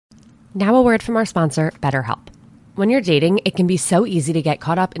Now a word from our sponsor, BetterHelp. When you're dating, it can be so easy to get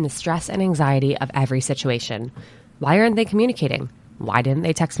caught up in the stress and anxiety of every situation. Why aren't they communicating? Why didn't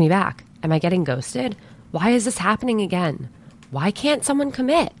they text me back? Am I getting ghosted? Why is this happening again? Why can't someone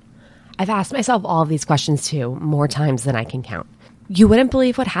commit? I've asked myself all of these questions too, more times than I can count. You wouldn't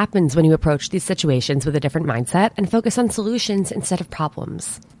believe what happens when you approach these situations with a different mindset and focus on solutions instead of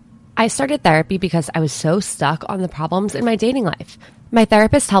problems. I started therapy because I was so stuck on the problems in my dating life. My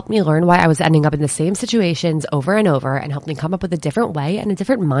therapist helped me learn why I was ending up in the same situations over and over and helped me come up with a different way and a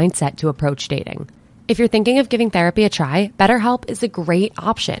different mindset to approach dating. If you're thinking of giving therapy a try, BetterHelp is a great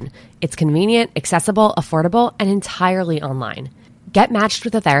option. It's convenient, accessible, affordable, and entirely online. Get matched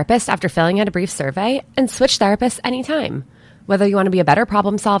with a therapist after filling out a brief survey and switch therapists anytime. Whether you want to be a better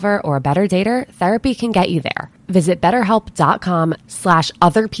problem solver or a better dater, therapy can get you there. Visit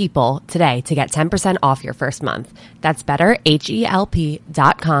betterhelp.com/otherpeople today to get 10% off your first month. That's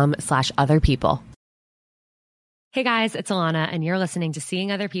betterhelp.com/otherpeople. Hey guys, it's Alana, and you're listening to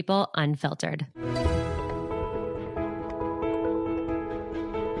Seeing Other People Unfiltered.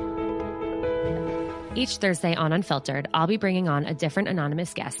 Each Thursday on Unfiltered, I'll be bringing on a different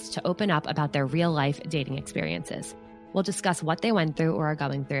anonymous guest to open up about their real-life dating experiences. We'll discuss what they went through or are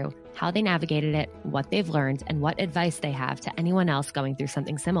going through, how they navigated it, what they've learned, and what advice they have to anyone else going through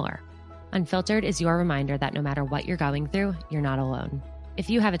something similar. Unfiltered is your reminder that no matter what you're going through, you're not alone. If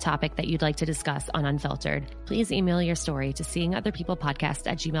you have a topic that you'd like to discuss on Unfiltered, please email your story to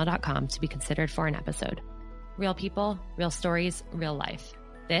seeingotherpeoplepodcast@gmail.com to be considered for an episode. Real people, real stories, real life.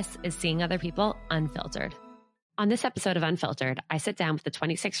 This is Seeing Other People Unfiltered. On this episode of Unfiltered, I sit down with a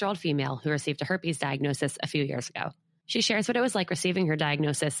 26-year-old female who received a herpes diagnosis a few years ago. She shares what it was like receiving her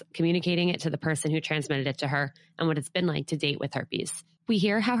diagnosis, communicating it to the person who transmitted it to her, and what it's been like to date with herpes. We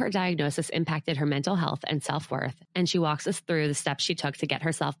hear how her diagnosis impacted her mental health and self-worth, and she walks us through the steps she took to get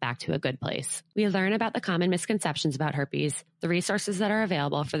herself back to a good place. We learn about the common misconceptions about herpes, the resources that are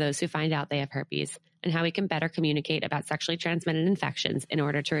available for those who find out they have herpes, and how we can better communicate about sexually transmitted infections in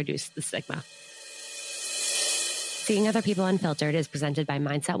order to reduce the stigma. Seeing Other People Unfiltered is presented by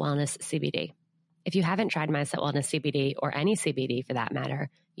Mindset Wellness CBD. If you haven't tried Mindset Wellness CBD, or any CBD for that matter,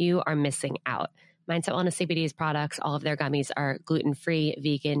 you are missing out. Mindset Wellness CBD's products, all of their gummies are gluten-free,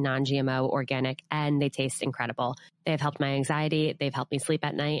 vegan, non-GMO, organic, and they taste incredible. They have helped my anxiety, they've helped me sleep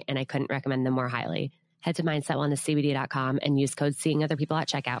at night, and I couldn't recommend them more highly. Head to mindsetwellnesscbd.com and use code SEEINGOTHERPEOPLE at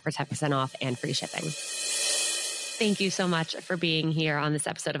checkout for 10% off and free shipping. Thank you so much for being here on this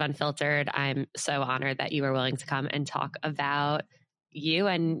episode of Unfiltered. I'm so honored that you were willing to come and talk about you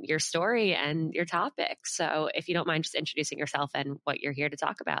and your story and your topic. So if you don't mind just introducing yourself and what you're here to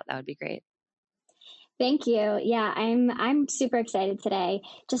talk about, that would be great. Thank you. Yeah, I'm super excited today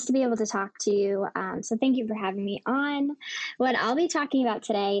just to be able to talk to you. So thank you for having me on. What I'll be talking about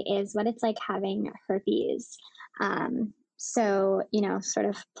today is what it's like having herpes. So, sort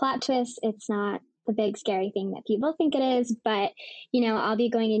of plot twist, it's not the big scary thing that people think it is, but, I'll be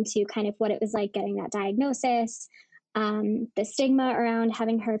going into kind of what it was like getting that diagnosis, the stigma around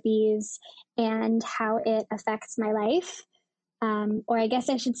having herpes, and how it affects my life. Or I guess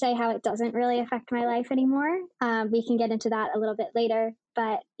I should say how it doesn't really affect my life anymore. We can get into that a little bit later.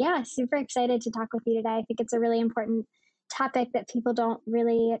 But yeah, super excited to talk with you today. I think it's a really important topic that people don't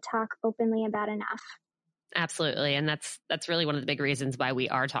really talk openly about enough. Absolutely. And that's really one of the big reasons why we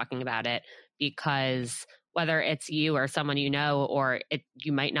are talking about it, because whether it's you or someone you know, or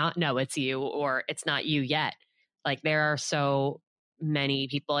you might not know it's you, or it's not you yet, like there are so many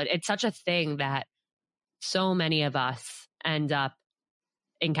people. It's such a thing that so many of us end up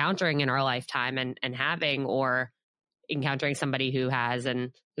encountering in our lifetime and having, or encountering somebody who has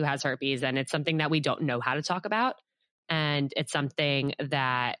herpes. And it's something that we don't know how to talk about. And it's something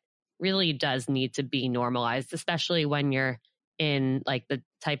that really does need to be normalized, especially when you're in like the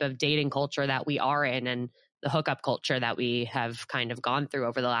type of dating culture that we are in and the hookup culture that we have kind of gone through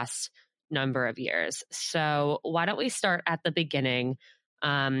over the last number of years. So why don't we start at the beginning?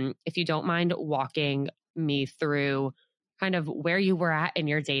 If you don't mind walking me through kind of where you were at in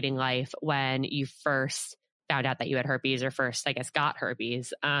your dating life when you first found out that you had herpes, or first, I guess, got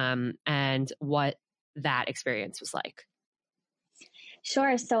herpes, and what that experience was like.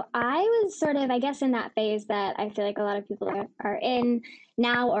 Sure. So I was sort of, I guess, in that phase that I feel like a lot of people are in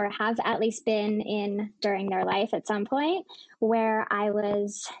now, or have at least been in during their life at some point, where I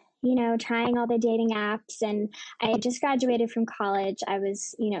was, trying all the dating apps, and I had just graduated from college. I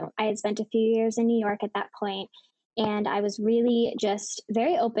was, I had spent a few years in New York at that point, and I was really just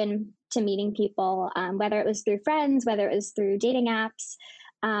very open to meeting people, whether it was through friends, whether it was through dating apps.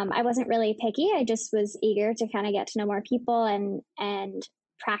 I wasn't really picky. I just was eager to kind of get to know more people and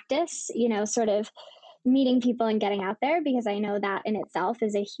practice, sort of meeting people and getting out there, because I know that in itself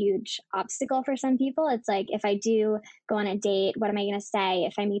is a huge obstacle for some people. It's like, if I do go on a date, what am I going to say?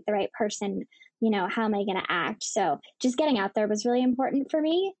 If I meet the right person, how am I going to act? So just getting out there was really important for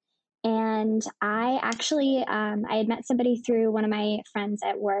me. And I actually, I had met somebody through one of my friends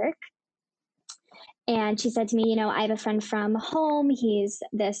at work. And she said to me, I have a friend from home. He's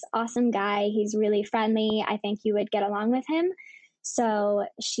this awesome guy. He's really friendly. I think you would get along with him. So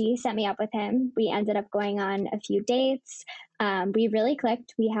she set me up with him. We ended up going on a few dates. We really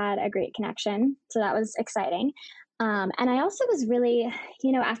clicked. We had a great connection. So that was exciting. And I also was really,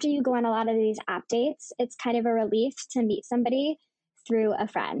 after you go on a lot of these app dates, it's kind of a relief to meet somebody through a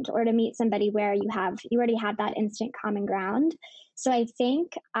friend, or to meet somebody where you already have that instant common ground. So I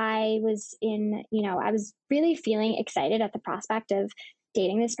think I was I was really feeling excited at the prospect of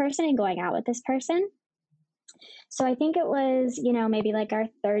dating this person and going out with this person. So I think it was, maybe like our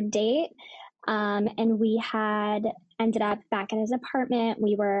third date. And we had ended up back at his apartment.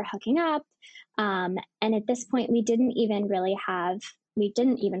 We were hooking up. And at this point, we didn't even fully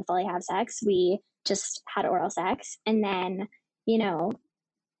have sex. We just had oral sex. And then,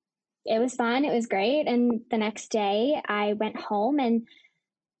 it was fun. It was great. And the next day I went home, and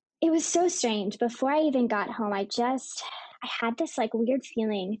it was so strange. Before I even got home, I had this like weird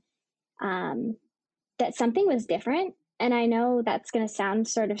feeling, that something was different. And I know that's going to sound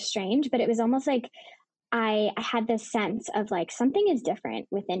sort of strange, but it was almost like I had this sense of like something is different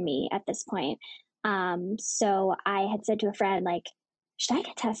within me at this point. So I had said to a friend, like, should I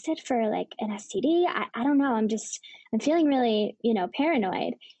get tested for like an STD? I don't know. I'm feeling really,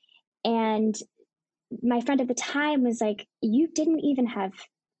 paranoid. And my friend at the time was like, you didn't even have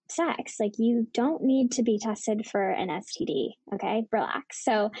sex. Like, you don't need to be tested for an STD. Okay, relax.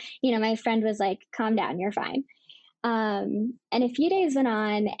 So, my friend was like, calm down, you're fine. And a few days went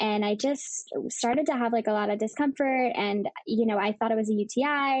on, and I just started to have like a lot of discomfort. And, I thought it was a UTI.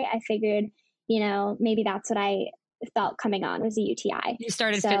 I figured, maybe that's what I felt coming on, was a UTI. You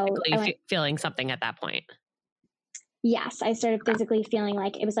started physically feeling something at that point. Yes, I started physically feeling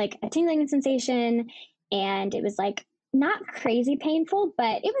like it was like a tingling sensation, and it was like not crazy painful,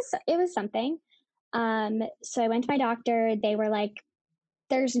 but it was something. So I went to my doctor. They were like,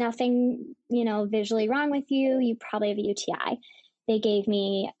 there's nothing, visually wrong with you. You probably have a UTI. They gave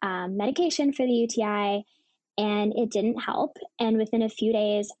me medication for the UTI, and it didn't help. And within a few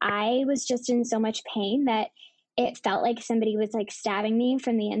days, I was just in so much pain that it felt like somebody was like stabbing me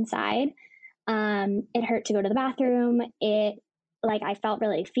from the inside. It hurt to go to the bathroom. I felt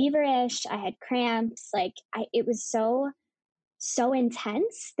really feverish. I had cramps. It was so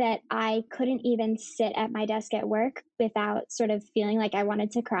intense that I couldn't even sit at my desk at work without sort of feeling like I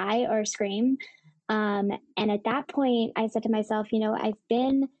wanted to cry or scream. And at that point, I said to myself, I've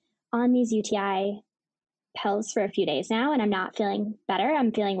been on these UTI pills for a few days now, and I'm not feeling better.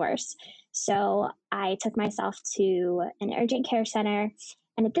 I'm feeling worse. So I took myself to an urgent care center.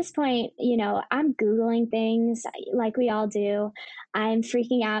 And at this point, I'm Googling things like we all do. I'm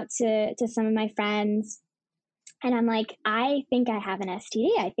freaking out to some of my friends. And I'm like, I think I have an STD.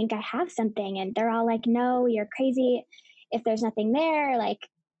 I think I have something. And they're all like, no, you're crazy. If there's nothing there, like,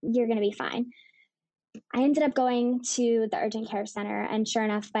 you're going to be fine. I ended up going to the urgent care center. And sure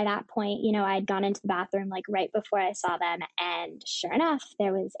enough, by that point, I had gone into the bathroom like right before I saw them. And sure enough,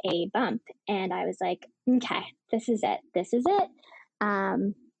 there was a bump. And I was like, okay, this is it. This is it. I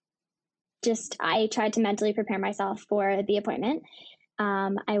tried to mentally prepare myself for the appointment.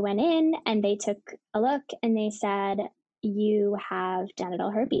 I went in, and they took a look, and they said, you have genital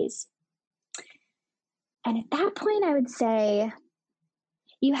herpes. And at that point, I would say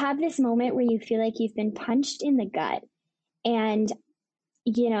you have this moment where you feel like you've been punched in the gut. And,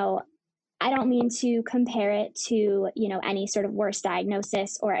 I don't mean to compare it to, any sort of worse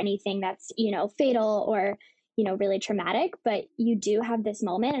diagnosis or anything that's, fatal or, really traumatic, but you do have this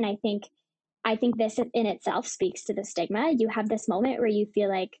moment. And I think this in itself speaks to the stigma. You have this moment where you feel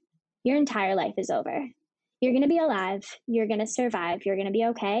like your entire life is over. You're going to be alive. You're going to survive. You're going to be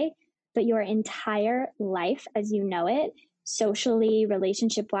okay. But your entire life as you know it, socially,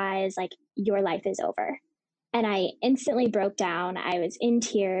 relationship wise, like, your life is over. And I instantly broke down. I was in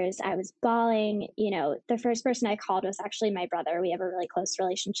tears. I was bawling. The first person I called was actually my brother. We have a really close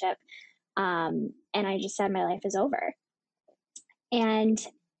relationship. And I just said, my life is over. And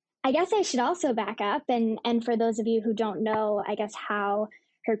I guess I should also back up. And for those of you who don't know, I guess, how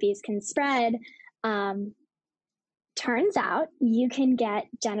herpes can spread, turns out you can get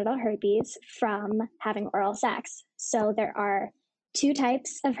genital herpes from having oral sex. So there are two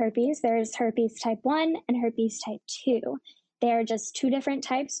types of herpes. There's herpes type 1 and herpes type 2. they're just two different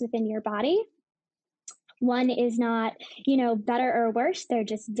types within your body. One is not, you know, better or worse. They're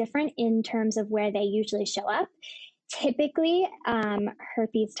just different in terms of where they usually show up. Typically,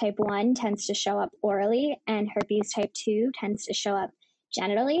 herpes type 1 tends to show up orally, and herpes type 2 tends to show up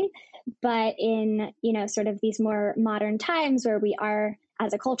genitally. But in, you know, sort of these more modern times where we are,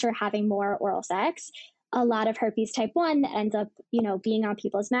 as a culture, having more oral sex, a lot of herpes type 1 that ends up, you know, being on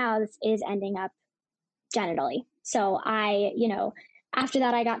people's mouths is ending up genitally. So after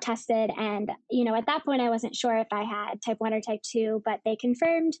that, I got tested, and, you know, at that point, I wasn't sure if I had type 1 or type 2, but they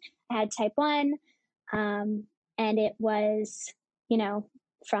confirmed I had type 1. And it was, you know,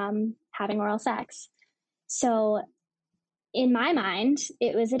 from having oral sex. So in my mind,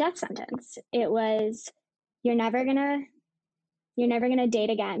 it was a death sentence. It was, you're never gonna date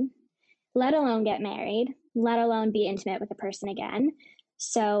again, let alone get married, let alone be intimate with a person again.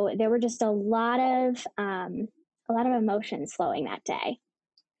 So there were just a lot of emotions flowing that day.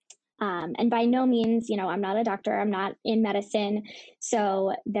 And by no means, you know, I'm not a doctor, I'm not in medicine.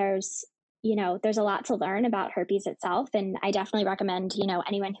 So there's a lot to learn about herpes itself. And I definitely recommend, you know,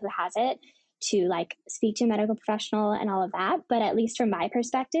 anyone who has it to like speak to a medical professional and all of that. But at least from my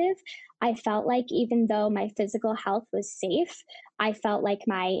perspective, I felt like even though my physical health was safe, I felt like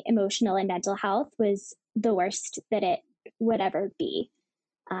my emotional and mental health was the worst that it would ever be.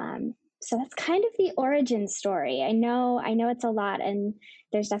 So that's kind of the origin story. I know it's a lot, and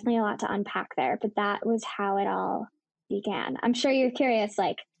there's definitely a lot to unpack there, but that was how it all began. I'm sure you're curious,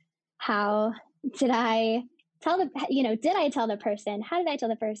 like, how did I tell the person? How did I tell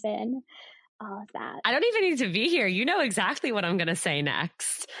the person? All of that. I don't even need to be here. You know exactly what I'm going to say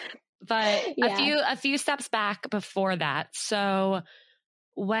next. But Yeah. a few steps back before that. So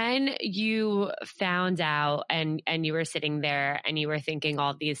when you found out and you were sitting there and you were thinking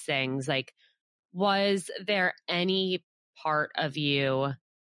all these things, like, was there any part of you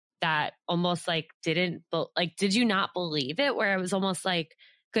that almost like did you not believe it? Where it was almost like,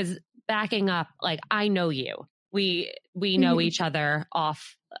 because backing up, like, I know you. We know each other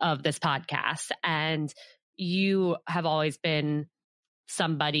off of this podcast, and you have always been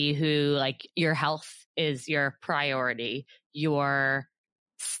somebody who, like, your health is your priority. Your,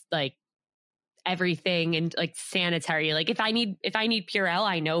 like, everything and like sanitary. Like, if I need Purell,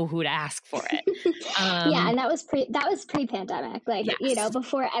 I know who to ask for it. Yeah, and that was pre-pandemic. Like, yes. you know,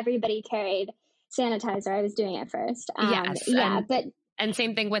 before everybody carried sanitizer, I was doing it first. Yes. Yeah, and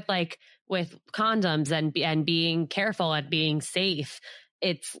same thing with condoms and being careful and being safe.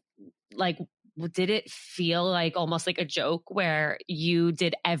 It's like, did it feel like almost like a joke where you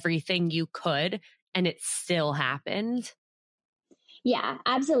did everything you could and it still happened? Yeah,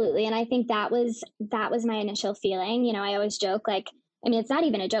 absolutely. And I think that was my initial feeling. You know, I always joke, like, I mean, it's not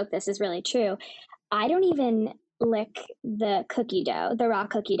even a joke. This is really true. I don't even lick the raw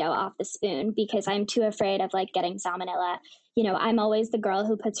cookie dough off the spoon because I'm too afraid of like getting salmonella. You know, I'm always the girl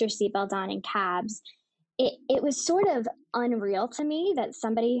who puts her seatbelt on in cabs. It was sort of unreal to me that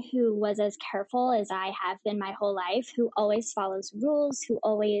somebody who was as careful as I have been my whole life, who always follows rules, who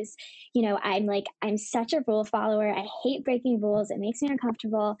always, you know, I'm such a rule follower. I hate breaking rules. It makes me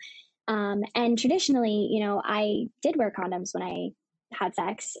uncomfortable. And traditionally, you know, I did wear condoms when I had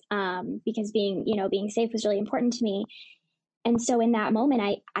sex, because being safe was really important to me. And so in that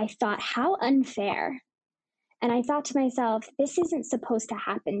moment, I thought, how unfair. And I thought to myself, this isn't supposed to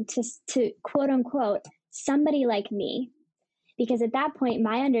happen to quote unquote somebody like me. Because at that point,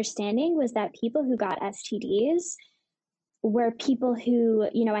 my understanding was that people who got STDs were people who,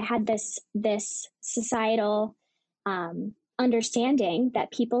 you know, I had this societal understanding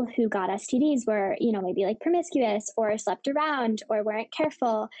that people who got STDs were, you know, maybe like promiscuous or slept around or weren't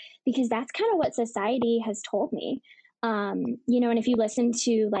careful, because that's kind of what society has told me. You know, and if you listen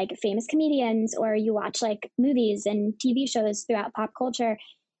to like famous comedians or you watch like movies and TV shows throughout pop culture,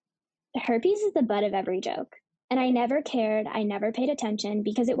 herpes is the butt of every joke. And I never cared. I never paid attention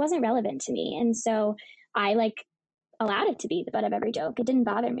because it wasn't relevant to me. And so I like allowed it to be the butt of every joke. It didn't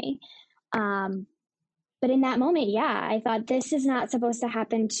bother me. But in that moment, yeah, I thought this is not supposed to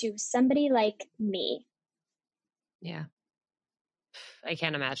happen to somebody like me. Yeah. I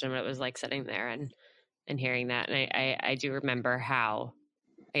can't imagine what it was like sitting there and hearing that. And I do remember how,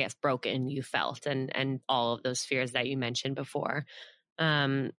 I guess, broken you felt and all of those fears that you mentioned before,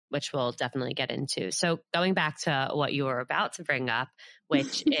 which we'll definitely get into. So going back to what you were about to bring up,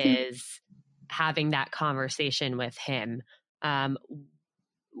 which is having that conversation with him,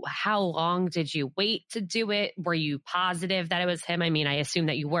 how long did you wait to do it? Were you positive that it was him? I mean, I assume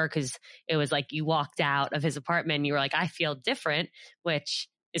that you were, because it was like you walked out of his apartment and you were like, I feel different, which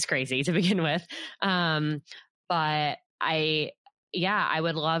is crazy to begin with. But I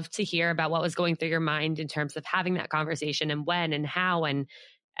would love to hear about what was going through your mind in terms of having that conversation and when and how, and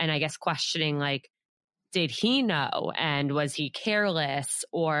I guess questioning, like, did he know, and was he careless?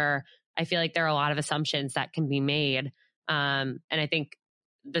 Or I feel like there are a lot of assumptions that can be made. And I think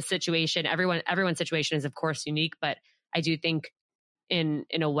the situation, everyone's situation is of course unique, but I do think in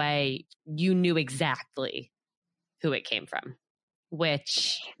a way you knew exactly who it came from,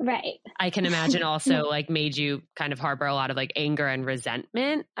 which right. I can imagine also like made you kind of harbor a lot of like anger and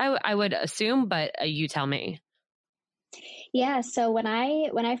resentment, I would assume, but you tell me. Yeah. So when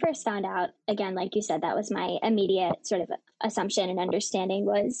I first found out, again, like you said, that was my immediate sort of assumption and understanding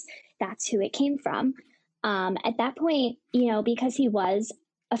was that's who it came from. At that point, because he was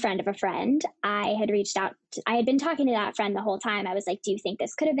a friend of a friend, I had reached out. I had been talking to that friend the whole time. I was like, "Do you think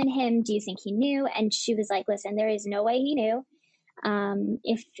this could have been him? Do you think he knew?" And she was like, "Listen, there is no way he knew.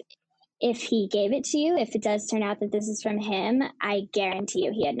 If he gave it to you, if it does turn out that this is from him, I guarantee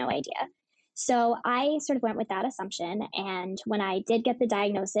you he had no idea." So I sort of went with that assumption. And when I did get the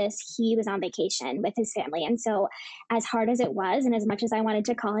diagnosis, he was on vacation with his family. And so, as hard as it was, and as much as I wanted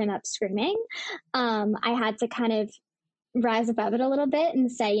to call him up screaming, I had to kind of rise above it a little bit and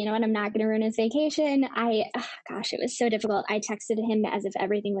say, you know what, I'm not going to ruin his vacation. Gosh, it was so difficult. I texted him as if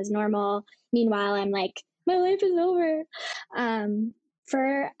everything was normal. Meanwhile, I'm like, my life is over.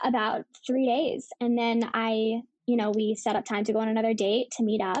 For about 3 days. And then we set up time to go on another date to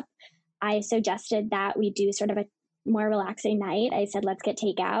meet up. I suggested that we do sort of a more relaxing night. I said, let's get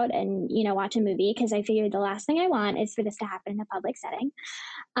takeout and, watch a movie, because I figured the last thing I want is for this to happen in a public setting.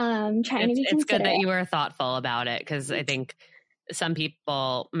 Trying to be considerate. It's good that you were thoughtful about it, because I think some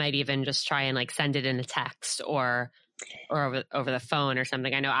people might even just try and like send it in a text or over the phone or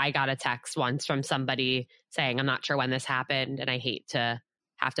something. I know I got a text once from somebody saying, I'm not sure when this happened, and I hate to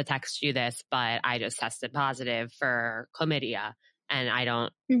have to text you this, but I just tested positive for chlamydia, and I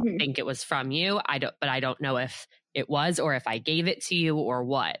don't think it was from you. But I don't know if it was, or if I gave it to you, or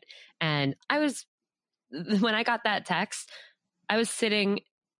what. And when I got that text, I was sitting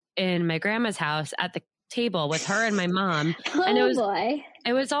in my grandma's house at the table with her and my mom. And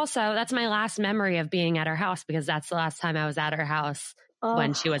it was also, that's my last memory of being at her house, because that's the last time I was at her house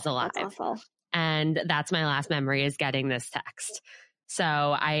when she was alive. That's awful. And that's my last memory, is getting this text. So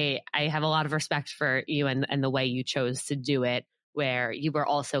I have a lot of respect for you and the way you chose to do it, where you were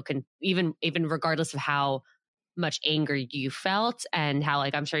also even regardless of how much anger you felt and how,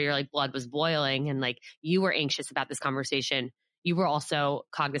 like, I'm sure your like blood was boiling and like you were anxious about this conversation, you were also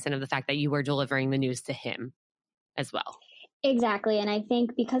cognizant of the fact that you were delivering the news to him as well. Exactly. And I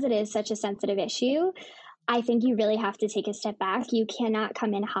think because it is such a sensitive issue, I think you really have to take a step back. You cannot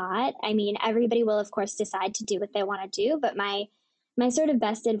come in hot. I mean, everybody will, of course, decide to do what they want to do. But my sort of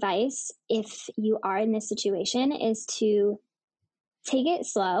best advice, if you are in this situation, is to take it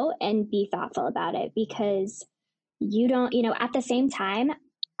slow and be thoughtful about it, because you don't, at the same time,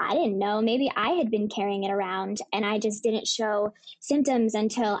 I didn't know. Maybe I had been carrying it around and I just didn't show symptoms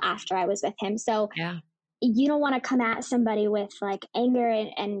until after I was with him. So yeah, you don't want to come at somebody with like anger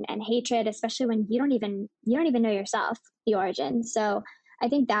and hatred, especially when you don't even know yourself, the origin. So I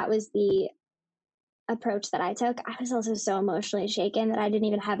think that was the approach that I took. I was also so emotionally shaken that I didn't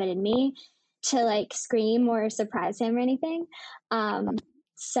even have it in me to like scream or surprise him or anything.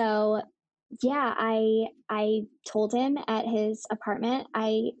 So yeah, I told him at his apartment.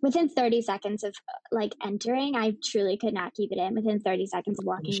 Within 30 seconds of like entering, I truly could not keep it in. Within 30 seconds of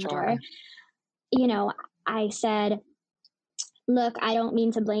walking in the door, I said, look, I don't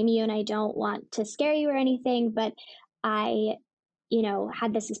mean to blame you and I don't want to scare you or anything, but I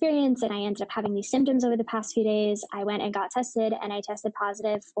had this experience and I ended up having these symptoms over the past few days. I went and got tested and I tested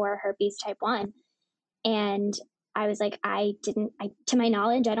positive for herpes type 1. And I was like, to my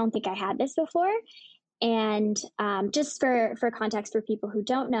knowledge, I don't think I had this before. And just for context for people who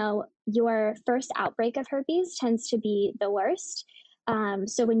don't know, your first outbreak of herpes tends to be the worst.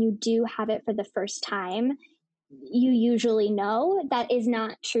 So when you do have it for the first time, you usually know. That is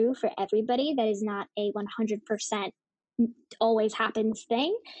not true for everybody. That is not a 100% always happens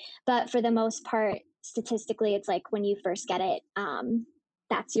thing. But for the most part, statistically, it's like when you first get it,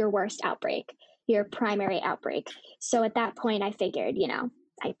 that's your worst outbreak, your primary outbreak. So at that point, I figured,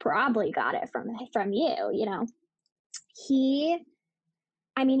 I probably got it from you. He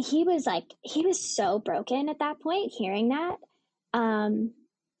was so broken at that point, hearing that. And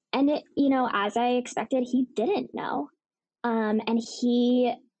it, as I expected, he didn't know. And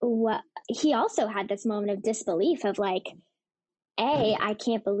he also had this moment of disbelief of like, I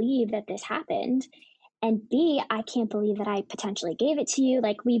can't believe that this happened. And B, I can't believe that I potentially gave it to you.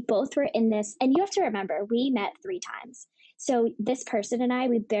 Like, we both were in this, and you have to remember, we met 3 times. So this person and I,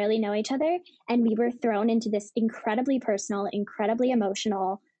 we barely know each other, and we were thrown into this incredibly personal, incredibly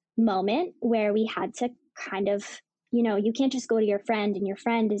emotional moment where we had to kind of, you can't just go to your friend and your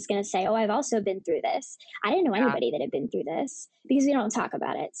friend is going to say, oh, I've also been through this. I didn't know Yeah. anybody that had been through this because we don't talk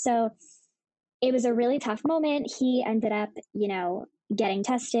about it. So it was a really tough moment. He ended up, getting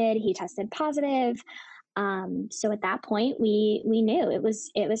tested. He tested positive. So at that point, we knew it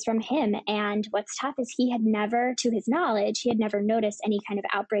was from him. And what's tough is he had never, to his knowledge, he had never noticed any kind of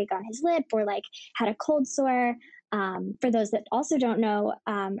outbreak on his lip or like had a cold sore. For those that also don't know,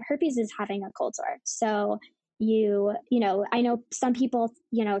 herpes is having a cold sore. So I know some people,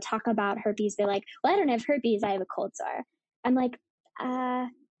 talk about herpes. They're like, well, I don't have herpes. I have a cold sore. I'm like,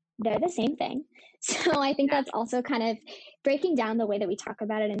 they're the same thing. So I think that's also kind of breaking down the way that we talk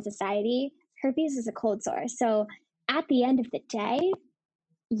about it in society. Herpes is a cold sore. So at the end of the day,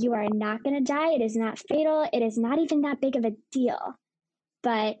 you are not going to die. It is not fatal. It is not even that big of a deal.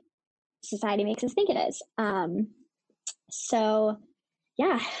 But society makes us think it is. So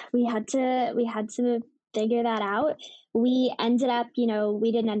yeah, we had to figure that out. We ended up,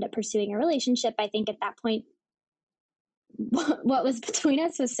 we didn't end up pursuing a relationship. I think at that point, what was between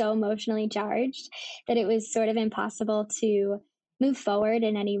us was so emotionally charged that it was sort of impossible to move forward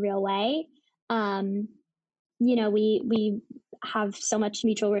in any real way. We have so much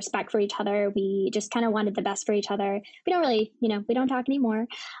mutual respect for each other. We just kind of wanted the best for each other. We don't really, we don't talk anymore.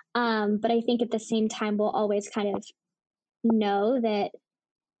 But I think at the same time, we'll always kind of know that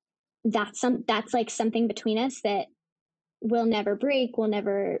that's like something between us that will never break, will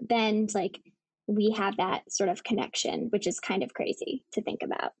never bend. Like, we have that sort of connection, which is kind of crazy to think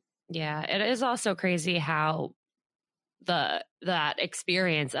about. Yeah, it is also crazy how that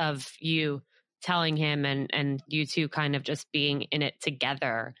experience of you telling him and you two kind of just being in it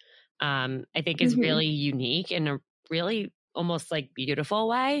together, I think is really unique in a really almost like beautiful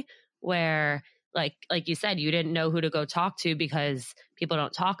way where like you said, you didn't know who to go talk to because people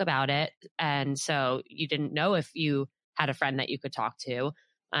don't talk about it. And so you didn't know if you had a friend that you could talk to.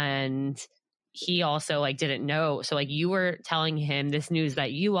 And he also like didn't know. So like you were telling him this news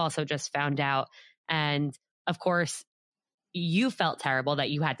that you also just found out. And of course, you felt terrible that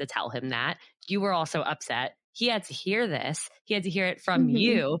you had to tell him that. You were also upset. He had to hear this. He had to hear it from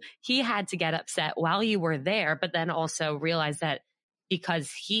you. He had to get upset while you were there, but then also realize that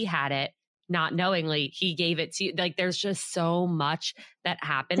because he had it, not knowingly, he gave it to you. Like there's just so much that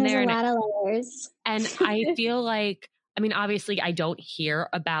happened There's there. a lot of layers. And I feel like, I mean, obviously I don't hear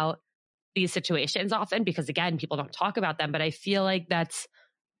about these situations often because again, people don't talk about them, but I feel like that's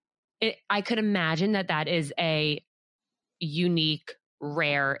it. I could imagine that is a unique,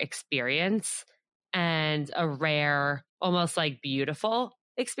 rare experience and a rare, almost like beautiful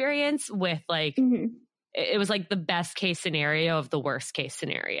experience with like, it was like the best case scenario of the worst case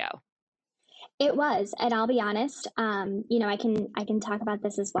scenario. It was, and I'll be honest, I can talk about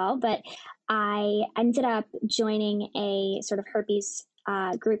this as well, but I ended up joining a sort of herpes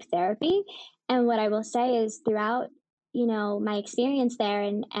group therapy. And what I will say is throughout, my experience there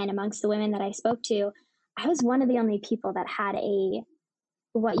and amongst the women that I spoke to, I was one of the only people that had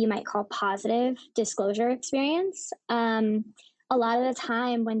what you might call positive disclosure experience. A lot of the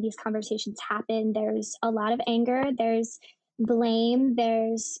time when these conversations happen, there's a lot of anger, there's blame,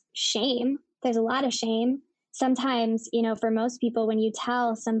 there's shame. There's a lot of shame. Sometimes, for most people, when you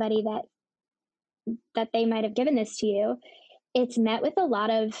tell somebody that they might have given this to you, it's met with a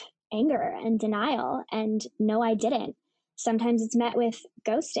lot of anger and denial and no, I didn't. Sometimes it's met with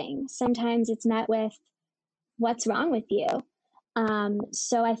ghosting. Sometimes it's met with what's wrong with you.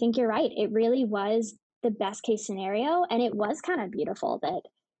 So I think you're right. It really was the best case scenario. And it was kind of beautiful that,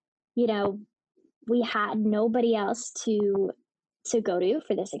 we had nobody else to go to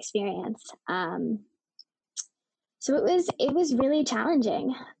for this experience. So it was really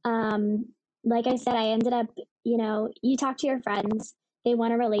challenging. Like I said, I ended up, you talk to your friends, they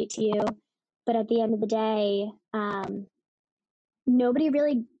want to relate to you, but at the end of the day, nobody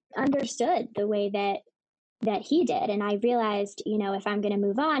really understood the way that he did. And I realized, if I'm going to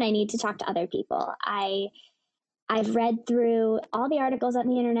move on, I need to talk to other people. I've read through all the articles on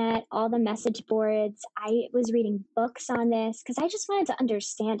the internet, all the message boards. I was reading books on this because I just wanted to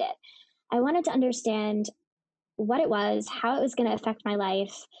understand it. I wanted to understand what it was, how it was going to affect my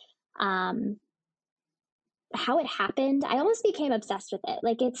life, how it happened. I almost became obsessed with it.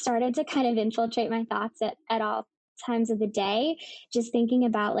 Like it started to kind of infiltrate my thoughts at all times of the day, just thinking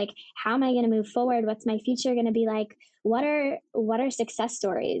about like, how am I going to move forward? What's my future going to be like? What are success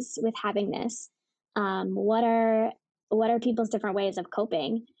stories with having this? what are people's different ways of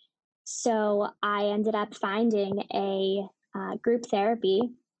coping? So I ended up finding a group therapy.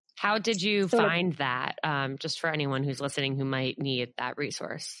 How did you Sort of. find that? Just for anyone who's listening who might need that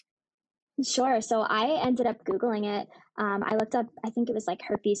resource. Sure. So I ended up Googling it. I looked up, I think it was like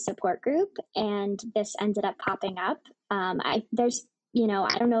herpes support group, and this ended up popping up. There's,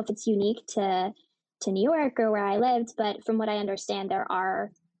 I don't know if it's unique to New York or where I lived, but from what I understand, there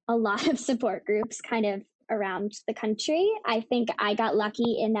are a lot of support groups kind of around the country. I think I got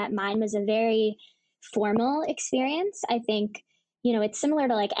lucky in that mine was a very formal experience. I think, it's similar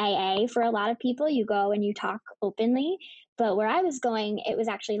to like AA for a lot of people. You go and you talk openly. But where I was going, it was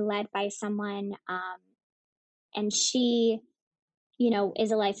actually led by someone, and she,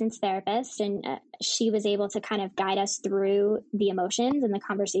 is a licensed therapist, and she was able to kind of guide us through the emotions and the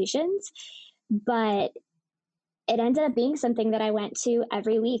conversations. But it ended up being something that I went to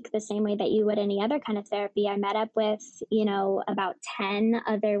every week, the same way that you would any other kind of therapy. I met up with, about 10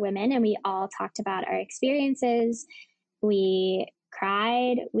 other women, and we all talked about our experiences. We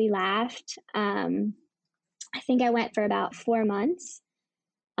cried, we laughed. I think I went for about 4 months.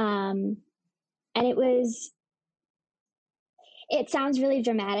 And it sounds really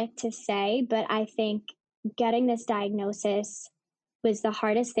dramatic to say, but I think getting this diagnosis was the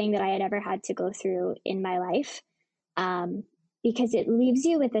hardest thing that I had ever had to go through in my life, because it leaves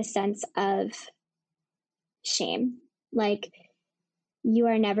you with a sense of shame. Like, you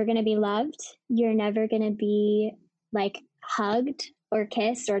are never going to be loved. You're never going to be like hugged or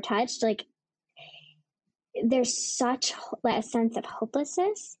kissed or touched. Like, there's such a sense of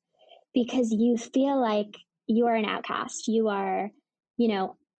hopelessness because you feel like you are an outcast. You are,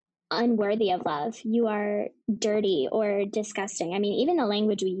 unworthy of love. You are dirty or disgusting. I mean, even the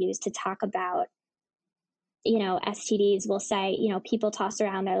language we use to talk about, STDs will say, people toss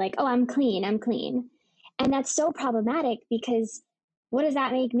around, they're like, oh, I'm clean, I'm clean. And that's so problematic because what does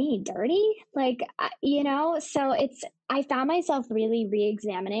that make me? Dirty? Like, so I found myself really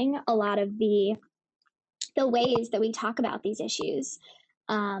re-examining a lot of the ways that we talk about these issues.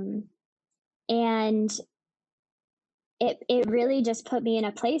 And it really just put me in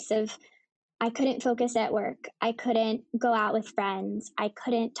a place of I couldn't focus at work. I couldn't go out with friends. I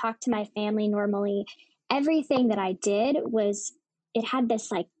couldn't talk to my family normally. Everything that I did it had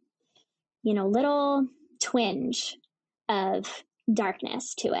this like, little twinge of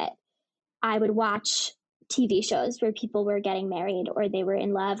darkness to it. I would watch TV shows where people were getting married or they were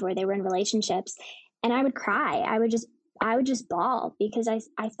in love or they were in relationships, and I would cry. I would just bawl because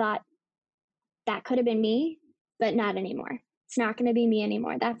I thought that could have been me, but not anymore. It's not going to be me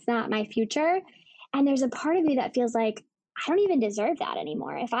anymore. That's not my future. And there's a part of me that feels like I don't even deserve that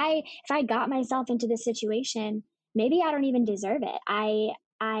anymore. If I got myself into this situation, maybe I don't even deserve it.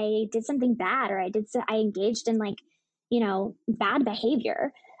 I did something bad, or I engaged in like, bad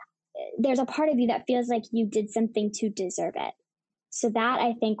behavior. There's a part of you that feels like you did something to deserve it. So that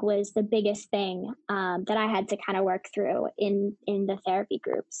I think was the biggest thing that I had to kind of work through in the therapy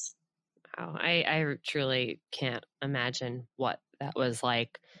groups. Wow. I truly can't imagine what that was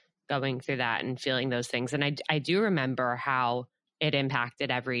like, going through that and feeling those things. And I do remember how it impacted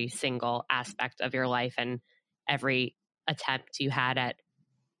every single aspect of your life and every attempt you had at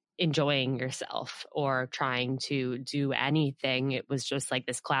enjoying yourself or trying to do anything. It was just like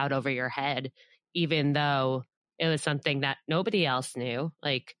this cloud over your head, even though it was something that nobody else knew.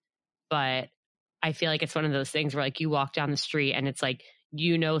 Like, but I feel like it's one of those things where like you walk down the street and it's like,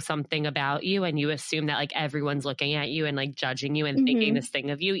 something about you and you assume that like everyone's looking at you and like judging you and thinking this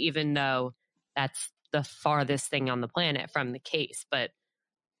thing of you, even though that's the farthest thing on the planet from the case. But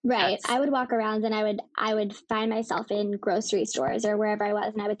right. I would walk around and I would find myself in grocery stores or wherever I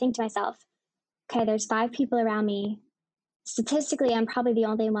was, and I would think to myself, okay, there's 5 people around me. Statistically, I'm probably the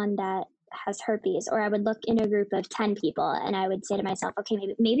only one that has herpes. Or I would look in a group of 10 people and I would say to myself, okay,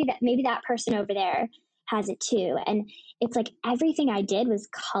 maybe that person over there has it too. And it's like everything I did was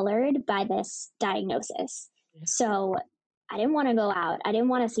colored by this diagnosis. Yeah. So I didn't want to go out. I didn't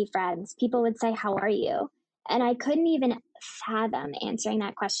want to see friends. People would say, how are you? And I couldn't even fathom answering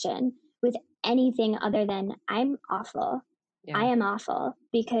that question with anything other than I'm awful. Yeah. I am awful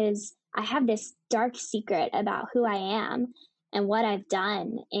because I have this dark secret about who I am and what I've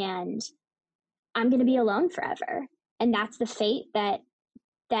done, and I'm going to be alone forever. And that's the fate that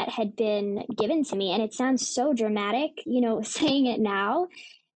had been given to me. And it sounds so dramatic, saying it now,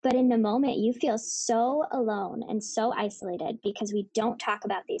 but in the moment you feel so alone and so isolated because we don't talk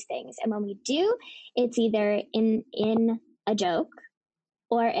about these things. And when we do, it's either in a joke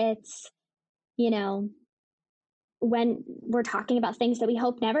or it's, when we're talking about things that we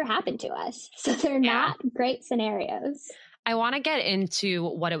hope never happen to us. So they're not great scenarios. I want to get into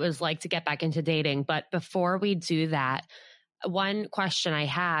what it was like to get back into dating. But before we do that, one question I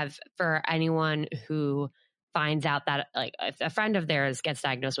have for anyone who finds out that, like, if a friend of theirs gets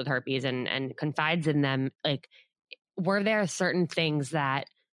diagnosed with herpes and confides in them, like, were there certain things that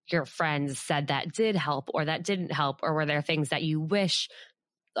your friends said that did help or that didn't help? Or were there things that you wish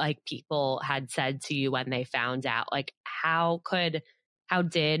like people had said to you when they found out? Like, how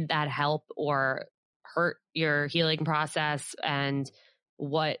did that help or hurt your healing process, and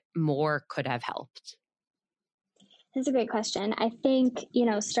what more could have helped? That's a great question. I think,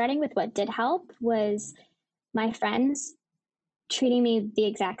 starting with what did help was my friends treating me the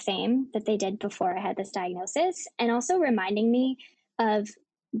exact same that they did before I had this diagnosis, and also reminding me of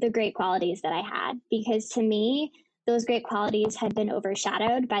the great qualities that I had, because to me, those great qualities had been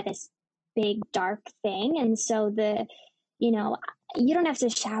overshadowed by this big dark thing. And so you don't have to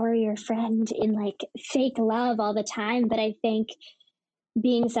shower your friend in like fake love all the time, but I think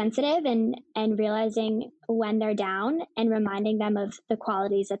being sensitive and realizing when they're down and reminding them of the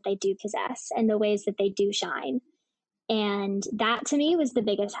qualities that they do possess and the ways that they do shine. And that to me was the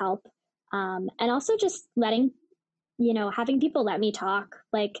biggest help. And also just having people let me talk.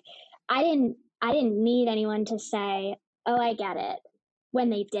 Like I didn't need anyone to say, "Oh, I get it," when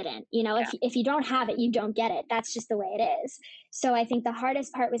they didn't. If you don't have it, you don't get it. That's just the way it is. So I think the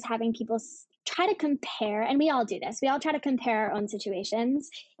hardest part was having people try to compare, and we all do this. We all try to compare our own situations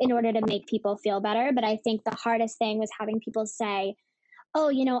in order to make people feel better. But I think the hardest thing was having people say,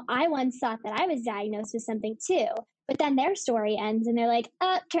 "Oh, I once thought that I was diagnosed with something too." But then their story ends and they're like,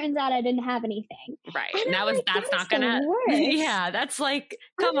 turns out I didn't have anything. Right. And that's not gonna, yeah, that's like,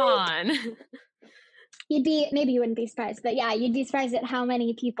 come on. Maybe you wouldn't be surprised, but yeah, you'd be surprised at how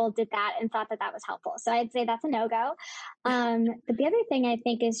many people did that and thought that that was helpful. So I'd say that's a no-go. But the other thing I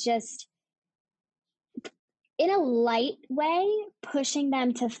think is just in a light way, pushing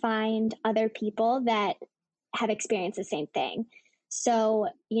them to find other people that have experienced the same thing. So,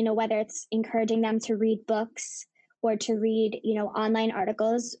 whether it's encouraging them to read books or to read, online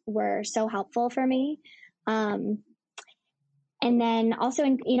articles were so helpful for me. And then also,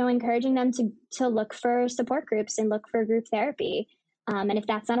 encouraging them to look for support groups and look for group therapy. And if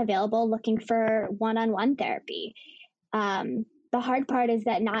that's not available, looking for one-on-one therapy. The hard part is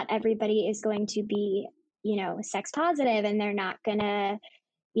that not everybody is going to be, sex positive, and they're not going to,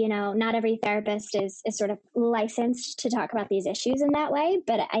 not every therapist is sort of licensed to talk about these issues in that way.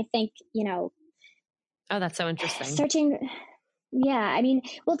 But I think, oh, that's so interesting. Searching. Yeah. I mean,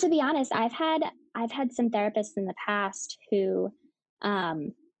 well, to be honest, I've had some therapists in the past who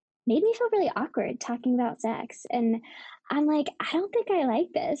made me feel really awkward talking about sex. And I'm like, I don't think I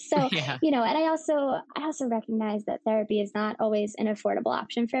like this. So, yeah. And I also recognize that therapy is not always an affordable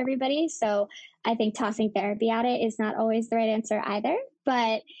option for everybody. So I think tossing therapy at it is not always the right answer either.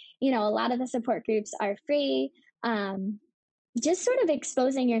 But, a lot of the support groups are free. Just sort of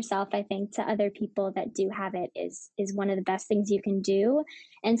exposing yourself, I think, to other people that do have it is one of the best things you can do.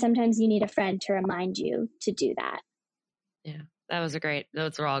 And sometimes you need a friend to remind you to do that. Yeah,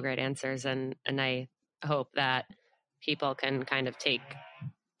 those were all great answers. And I hope that people can kind of take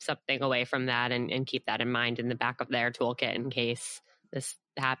something away from that and keep that in mind in the back of their toolkit in case this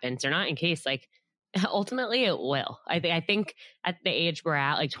happens, or not in case, like, ultimately it will. I think at the age we're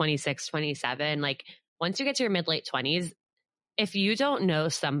at, like 26, 27, like once you get to your mid late 20s, if you don't know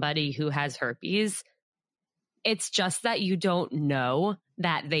somebody who has herpes, it's just that you don't know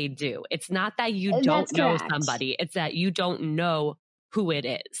that they do. It's not that you don't know somebody. It's that you don't know who it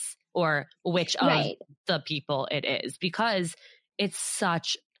is or which of the people it is, because it's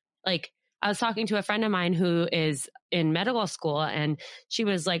such, like, I was talking to a friend of mine who is in medical school, and she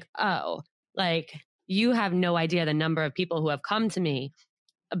was like, "Oh, like, you have no idea the number of people who have come to me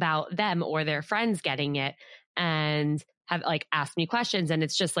about them or their friends getting it and have like asked me questions." And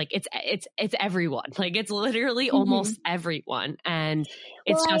it's just like, it's everyone. Like, it's literally almost everyone. And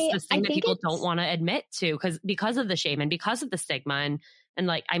it's just this thing that people don't want to admit to because of the shame and because of the stigma. And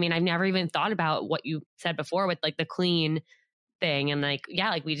like, I mean, I've never even thought about what you said before with like the clean thing. And like, yeah,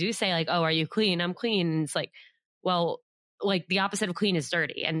 like we do say like, "Oh, are you clean?" "I'm clean." And it's like, well, like the opposite of clean is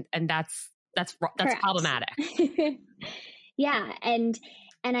dirty. And that's problematic. Yeah. And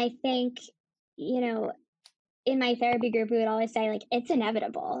I think, in my therapy group, we would always say, like, it's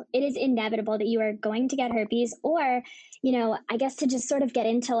inevitable. It is inevitable that you are going to get herpes, or, I guess to just sort of get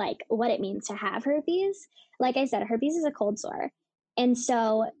into like what it means to have herpes. Like I said, herpes is a cold sore. And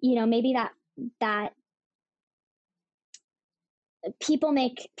so, maybe that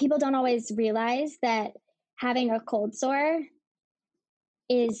people don't always realize that having a cold sore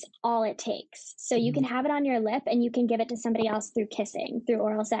is all it takes. So you can have it on your lip and you can give it to somebody else through kissing, through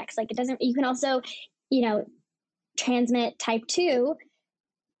oral sex. Like, it doesn't, you can also, transmit type 2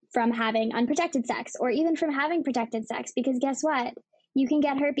 from having unprotected sex, or even from having protected sex, because guess what? You can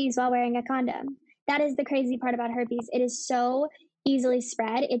get herpes while wearing a condom. That is the crazy part about herpes. It is so easily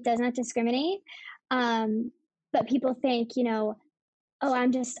spread. It does not discriminate. But people think, oh,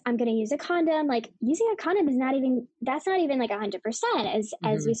 I'm going to use a condom. Like, using a condom that's not even like 100%,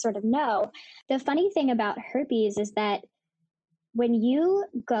 as we sort of know. The funny thing about herpes is that when you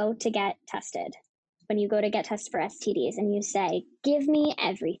go to get tested for STDs and you say, give me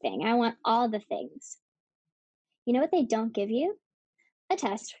everything, I want all the things. You know what they don't give you? A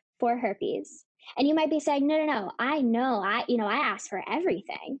test for herpes. And you might be saying, no, I know, I asked for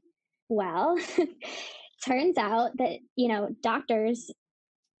everything. Well, turns out that, doctors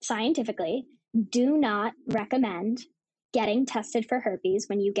scientifically do not recommend getting tested for herpes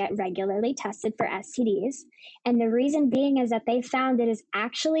when you get regularly tested for STDs. And the reason being is that they found it is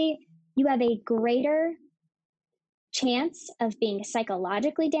actually, you have a greater chance of being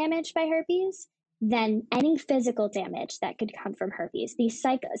psychologically damaged by herpes than any physical damage that could come from herpes.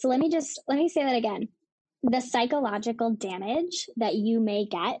 So let me say that again. The psychological damage that you may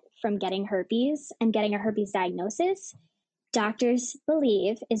get from getting herpes and getting a herpes diagnosis, doctors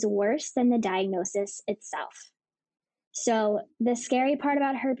believe is worse than the diagnosis itself. So the scary part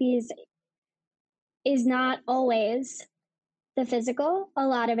about herpes is not always the physical. A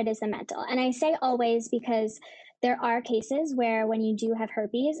lot of it is the mental. And I say always because there are cases where when you do have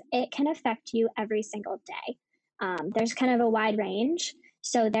herpes, it can affect you every single day. There's kind of a wide range.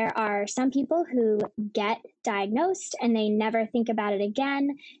 So there are some people who get diagnosed and they never think about it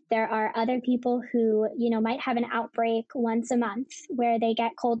again. There are other people who, might have an outbreak once a month where they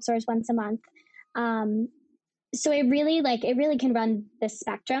get cold sores once a month. So it really can run the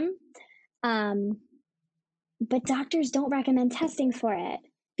spectrum. But doctors don't recommend testing for it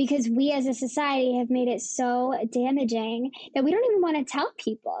because we as a society have made it so damaging that we don't even want to tell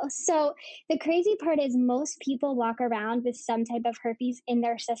people. So the crazy part is most people walk around with some type of herpes in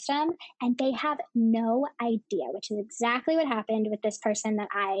their system and they have no idea, which is exactly what happened with this person that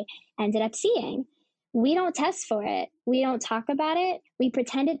I ended up seeing. We don't test for it. We don't talk about it. We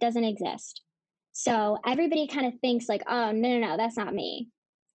pretend it doesn't exist. So everybody kind of thinks like, oh, no, that's not me.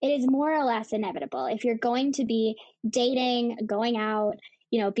 It is more or less inevitable. If you're going to be dating, going out,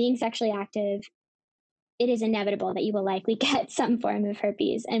 being sexually active, it is inevitable that you will likely get some form of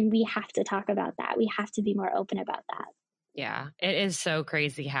herpes. And we have to talk about that. We have to be more open about that. Yeah, it is so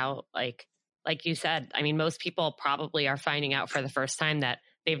crazy how, like you said, I mean, most people probably are finding out for the first time that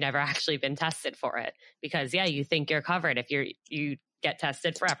they've never actually been tested for it because, you think you're covered. If you get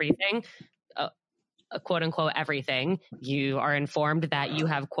tested for everything, quote unquote everything, you are informed that you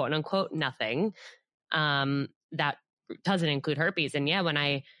have quote unquote nothing. That doesn't include herpes. And when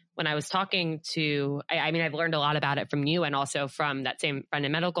I was talking to, I mean, I've learned a lot about it from you and also from that same friend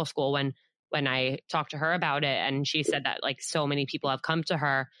in medical school when I talked to her about it. And she said that like so many people have come to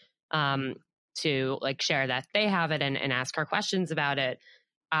her to like share that they have it and ask her questions about it.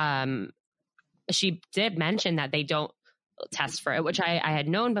 She did mention that they don't test for it, which I had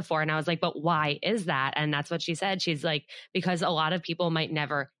known before. And I was like, but why is that? And that's what she said. She's like, because a lot of people might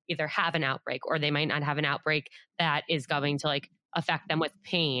never either have an outbreak or they might not have an outbreak that is going to like affect them with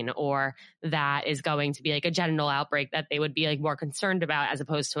pain or that is going to be like a genital outbreak that they would be like more concerned about as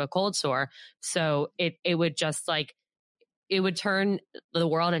opposed to a cold sore. So it would just like, it would turn the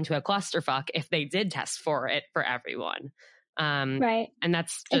world into a clusterfuck if they did test for it for everyone. Right. And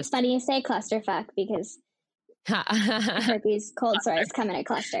that's just... It's funny you say clusterfuck because herpes cold sores come in a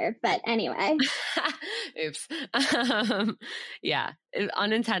cluster, but anyway. Oops.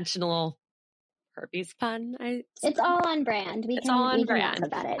 Unintentional herpes pun. It's all on brand. We can laugh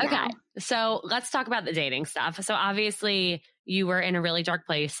about it now. Okay, so let's talk about the dating stuff. So obviously you were in a really dark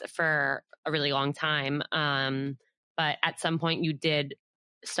place for a really long time, but at some point you did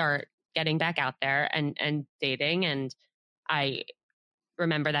start getting back out there and dating, and I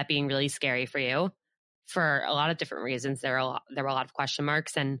remember that being really scary for you. For a lot of different reasons. There were a lot of question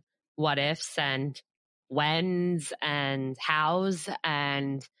marks and what ifs and whens and hows.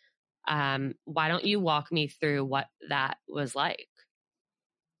 And why don't you walk me through what that was like?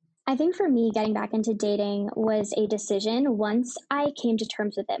 I think for me, getting back into dating was a decision once I came to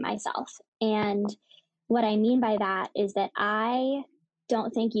terms with it myself. And what I mean by that is that I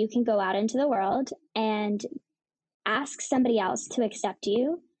don't think you can go out into the world and ask somebody else to accept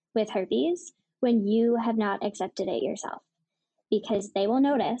you with herpes when you have not accepted it yourself, because they will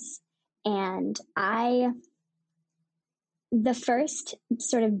notice. And I the first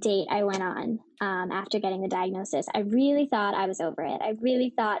sort of date I went on after getting the diagnosis, I really thought I was over it. I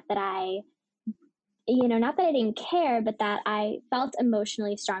really thought that not that I didn't care, but that I felt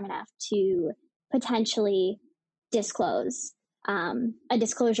emotionally strong enough to potentially disclose. A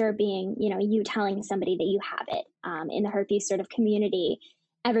disclosure being, you telling somebody that you have it. In the herpes sort of community,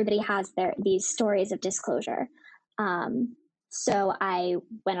 everybody has these stories of disclosure. So I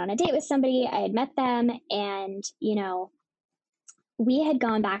went on a date with somebody, I had met them, and, we had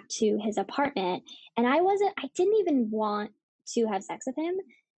gone back to his apartment, and I didn't even want to have sex with him,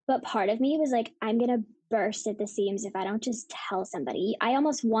 but part of me was like, I'm going to burst at the seams if I don't just tell somebody. I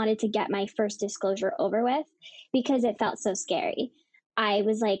almost wanted to get my first disclosure over with because it felt so scary. I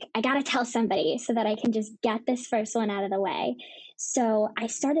was like, I got to tell somebody so that I can just get this first one out of the way. So I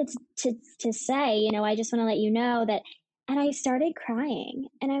started to say, I just want to let you know that, and I started crying,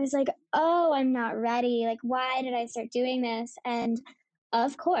 and I was like, oh, I'm not ready. Like, why did I start doing this? And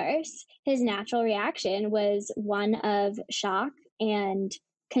of course, his natural reaction was one of shock and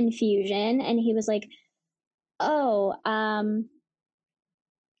confusion. And he was like, oh,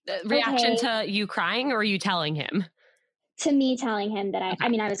 reaction okay. to you crying, or are you telling him? To me telling him that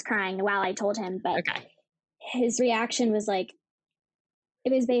Okay. I was crying while I told him, but Okay. his reaction was like,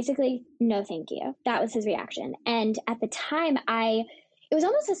 it was basically, no, thank you. That was his reaction. And at the time, it was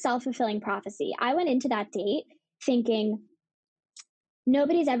almost a self-fulfilling prophecy. I went into that date thinking,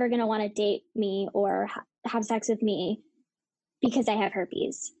 nobody's ever going to want to date me or have sex with me because I have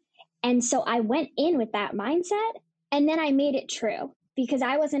herpes. And so I went in with that mindset, and then I made it true because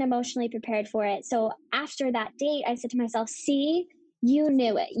I wasn't emotionally prepared for it. So after that date, I said to myself, see, you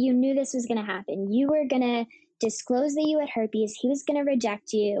knew it. You knew this was going to happen. You were going to disclose that you had herpes. He was going to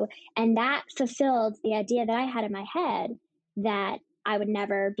reject you. And that fulfilled the idea that I had in my head that I would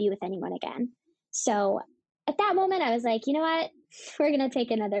never be with anyone again. So at that moment, I was like, you know what? We're going to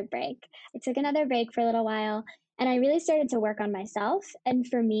take another break. I took another break for a little while, and I really started to work on myself. And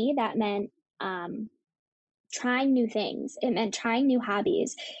for me, that meant trying new things. It meant trying new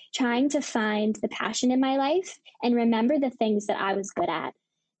hobbies, trying to find the passion in my life and remember the things that I was good at,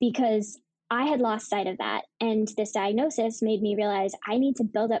 because I had lost sight of that. And this diagnosis made me realize I need to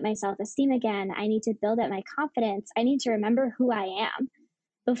build up my self-esteem again. I need to build up my confidence. I need to remember who I am.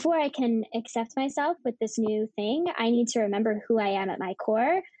 Before I can accept myself with this new thing, I need to remember who I am at my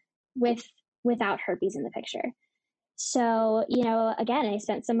core without herpes in the picture. So, again, I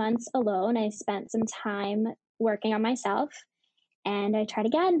spent some months alone. I spent some time working on myself, and I tried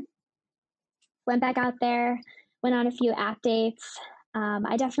again. Went back out there, went on a few app dates.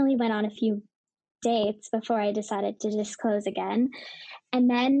 I definitely went on a few dates before I decided to disclose again. And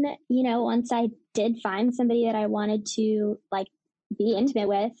then, once I did find somebody that I wanted to be intimate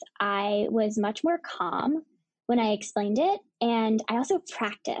with, I was much more calm when I explained it. And I also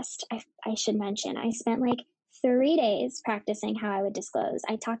practiced. I should mention, I spent 3 days practicing how I would disclose.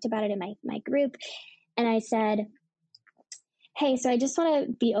 I talked about it in my group, and I said, hey, so I just want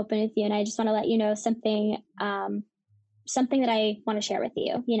to be open with you, and I just want to let you know something that I want to share with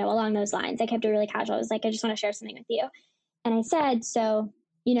you, along those lines. I kept it really casual. I was like, I just want to share something with you. And I said, so,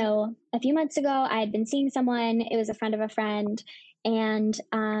 a few months ago, I had been seeing someone. It was a friend of a friend. And,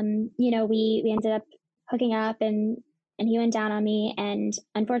 we ended up hooking up, and he went down on me. And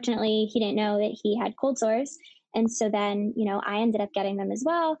unfortunately, he didn't know that he had cold sores. And so then, I ended up getting them as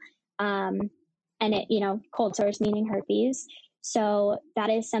well. And it, cold sores meaning herpes. So that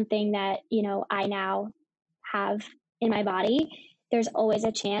is something that, I now have in my body. There's always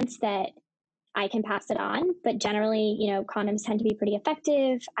a chance that I can pass it on, but generally, condoms tend to be pretty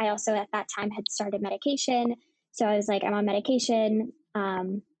effective. I also at that time had started medication. So I was like, I'm on medication,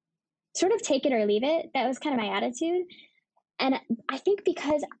 sort of take it or leave it. That was kind of my attitude. And I think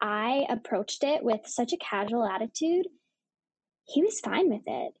because I approached it with such a casual attitude, he was fine with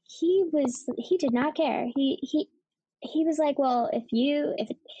it. He did not care. He was like, well,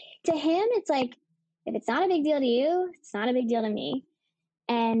 to him, it's like, if it's not a big deal to you, it's not a big deal to me.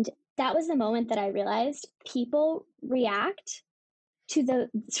 And that was the moment that I realized people react to the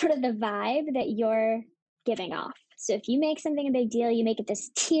sort of the vibe that you're giving off. So if you make something a big deal, you make it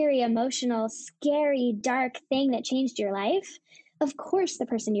this teary, emotional, scary, dark thing that changed your life, of course the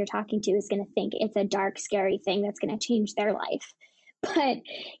person you're talking to is going to think it's a dark, scary thing that's going to change their life. But,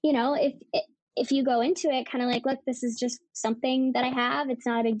 if you go into it kind of like, look, this is just something that I have, it's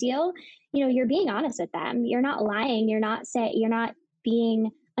not a big deal, you're being honest with them. You're not lying. You're not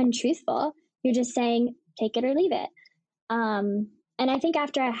being untruthful. You're just saying, take it or leave it. And I think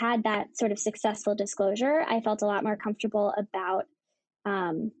after I had that sort of successful disclosure, I felt a lot more comfortable about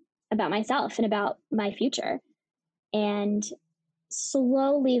myself and about my future. And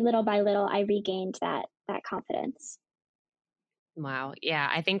slowly, little by little, I regained that confidence. Wow. Yeah.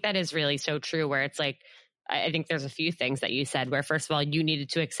 I think that is really so true, where it's like, I think there's a few things that you said where, first of all, you needed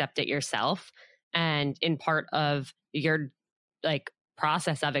to accept it yourself. And in part of your like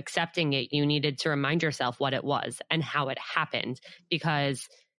process of accepting it, you needed to remind yourself what it was and how it happened. Because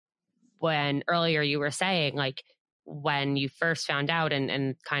when earlier you were saying, like, when you first found out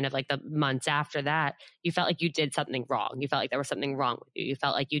and kind of like the months after that, you felt like you did something wrong. You felt like there was something wrong with you. You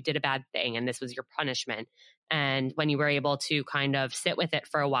felt like you did a bad thing and this was your punishment. And when you were able to kind of sit with it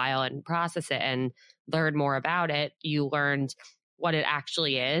for a while and process it and learn more about it, you learned what it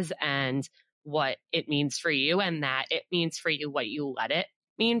actually is and what it means for you, and that it means for you what you let it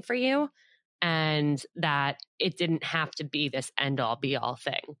mean for you, and that it didn't have to be this end all be all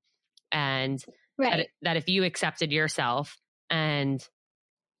thing. And Right. that if you accepted yourself and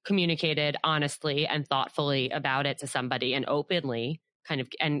communicated honestly and thoughtfully about it to somebody and openly kind of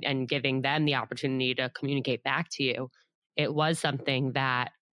and giving them the opportunity to communicate back to you, it was something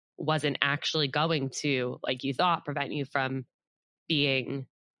that wasn't actually going to, like you thought, prevent you from being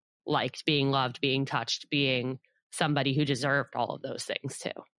liked, being loved, being touched, being somebody who deserved all of those things too.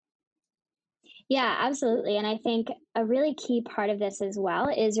 Yeah, absolutely. And I think a really key part of this as well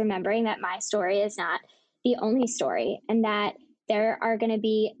is remembering that my story is not the only story, and that there are going to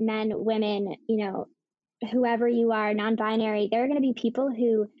be men, women, whoever you are, non binary, there are going to be people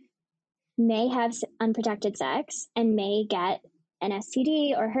who may have unprotected sex and may get an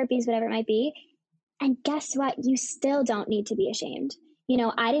STD or herpes, whatever it might be. And guess what? You still don't need to be ashamed.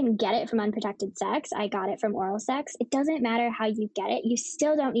 I didn't get it from unprotected sex. I got it from oral sex. It doesn't matter how you get it. You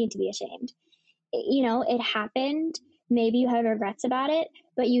still don't need to be ashamed. It happened. Maybe you have regrets about it,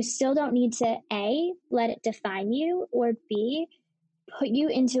 but you still don't need to A, let it define you, or B, put you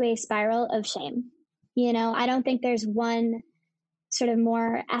into a spiral of shame. I don't think there's one sort of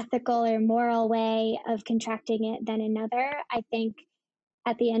more ethical or moral way of contracting it than another. I think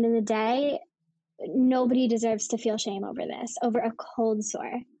at the end of the day, nobody deserves to feel shame over this, over a cold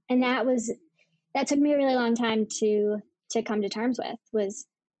sore. And that took me a really long time to come to terms with, was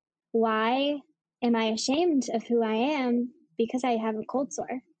why am I ashamed of who I am because I have a cold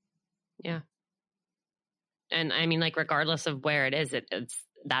sore? Yeah. And I mean, like, regardless of where it is,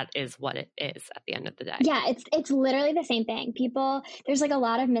 that is what it is at the end of the day. Yeah, it's literally the same thing. There's like a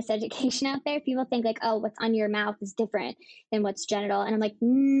lot of miseducation out there. People think like, oh, what's on your mouth is different than what's genital. And I'm like,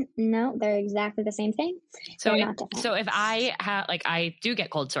 no, they're exactly the same thing. So if I have, like, I do get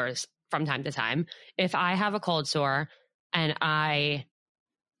cold sores from time to time. If I have a cold sore and I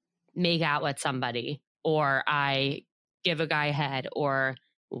make out with somebody, or I give a guy head, or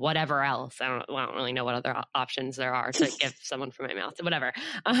whatever else, I don't really know what other options there are to give someone from my mouth, whatever.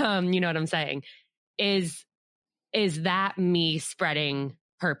 You know what I'm saying? Is that me spreading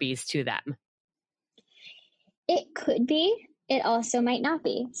herpes to them? It could be. It also might not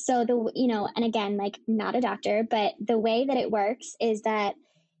be. So and again, like, not a doctor, but the way that it works is that,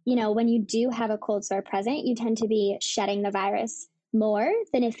 when you do have a cold sore present, you tend to be shedding the virus more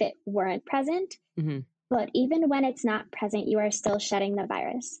than if it weren't present. Mm-hmm. But even when it's not present, you are still shedding the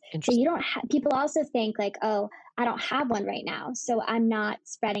virus. So you don't people also think like, oh, I don't have one right now, so I'm not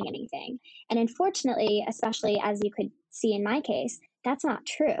spreading anything. And unfortunately, especially as you could see in my case, that's not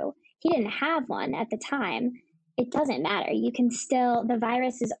true. He didn't have one at the time. It doesn't matter. You can still, the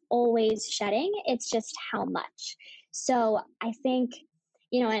virus is always shedding. It's just how much. So I think,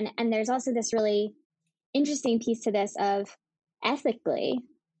 and there's also this really interesting piece to this of, ethically,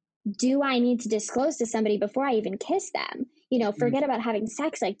 do I need to disclose to somebody before I even kiss them? Forget about having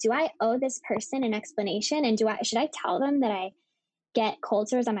sex. Like, do I owe this person an explanation? And should I tell them that I get cold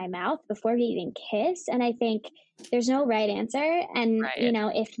sores on my mouth before we even kiss? And I think there's no right answer. And, right.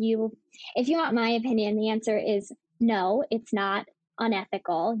 If you want my opinion, the answer is no, it's not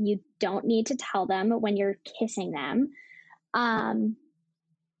unethical. You don't need to tell them when you're kissing them.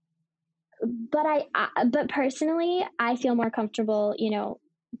 But personally, I feel more comfortable,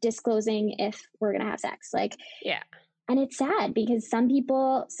 disclosing if we're going to have sex. Like, yeah. And it's sad because some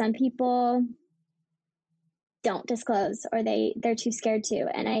people don't disclose, or they're too scared to.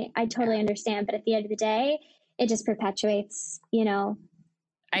 And I totally understand. But at the end of the day, it just perpetuates,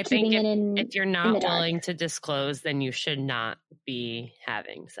 I think if you're not willing to disclose, then you should not be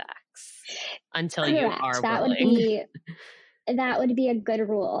having sex until Correct. you are willing. That would be a good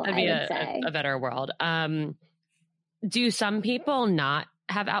rule. That'd be a better world. Do some people not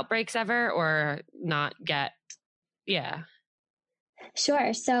have outbreaks ever, or not get? Yeah.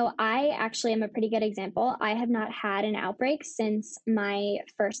 Sure. So I actually am a pretty good example. I have not had an outbreak since my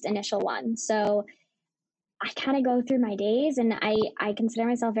first initial one. So I kind of go through my days, and I consider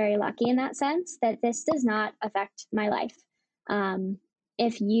myself very lucky in that sense that this does not affect my life.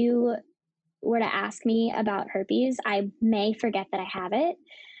 If you were to ask me about herpes, I may forget that I have it.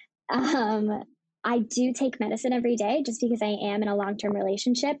 I do take medicine every day just because I am in a long-term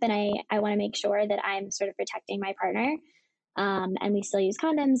relationship, and I want to make sure that I'm sort of protecting my partner. And we still use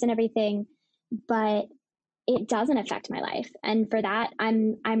condoms and everything, but it doesn't affect my life. And for that,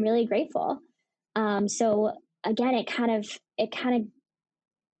 I'm really grateful. So again, it kind of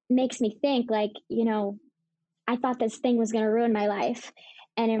makes me think like, I thought this thing was going to ruin my life.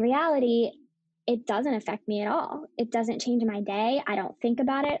 And in reality, it doesn't affect me at all. It doesn't change my day. I don't think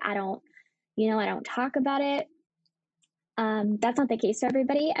about it. I don't talk about it. That's not the case for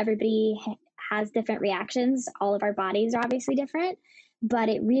everybody. Everybody has different reactions. All of our bodies are obviously different, but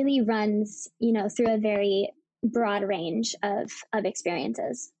it really runs, through a very broad range of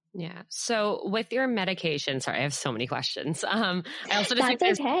experiences. Yeah. So with your medication, sorry, I have so many questions. I also just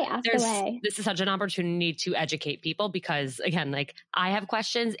That's okay. Ask away. This is such an opportunity to educate people because again, like I have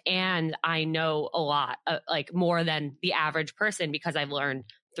questions and I know a lot, like more than the average person because I've learned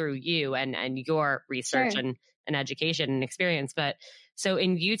through you and your research Sure. and education and experience. But so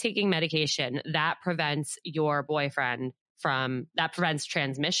in you taking medication, that prevents your boyfriend that prevents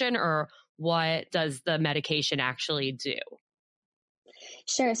transmission, or what does the medication actually do?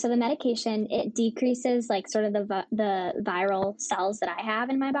 Sure. So the medication, it decreases like sort of the viral cells that I have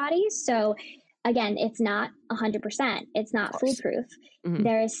in my body. So again, it's not 100%. It's not foolproof. Mm-hmm.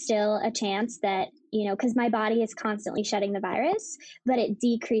 There is still a chance that, because my body is constantly shedding the virus, but it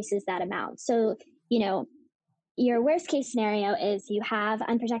decreases that amount. So, your worst case scenario is you have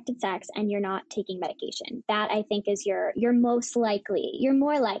unprotected sex and you're not taking medication. That I think is you're more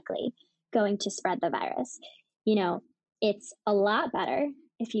likely going to spread the virus. It's a lot better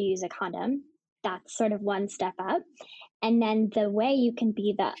if you use a condom. That's sort of one step up. And then the way you can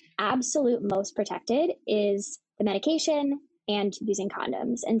be the absolute most protected is the medication and using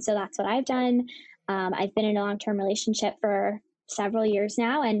condoms. And so that's what I've done. I've been in a long-term relationship for several years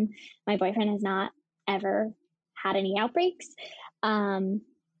now, and my boyfriend has not ever had any outbreaks.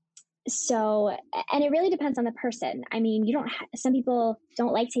 So, and it really depends on the person. I mean, some people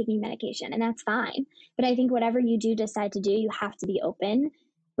don't like taking medication, and that's fine. But I think whatever you do decide to do, you have to be open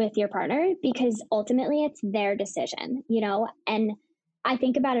with your partner because ultimately it's their decision, and I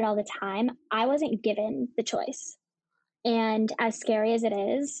think about it all the time. I wasn't given the choice. And as scary as it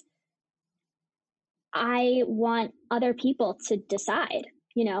is, I want other people to decide.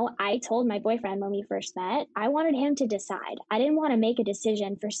 I told my boyfriend when we first met, I wanted him to decide. I didn't want to make a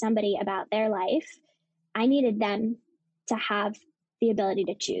decision for somebody about their life. I needed them to have the ability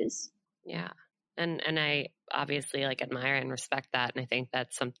to choose. Yeah. And I obviously like admire and respect that. And I think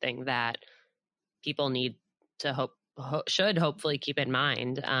that's something that people need to should hopefully keep in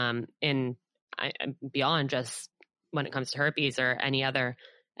mind. Beyond just when it comes to herpes or any other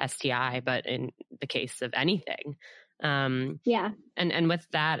STI, but in the case of anything. Yeah. And with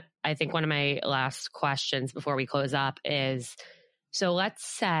that, I think one of my last questions before we close up is, so let's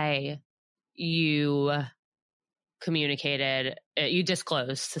say you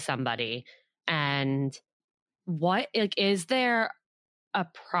disclosed to somebody, and is there a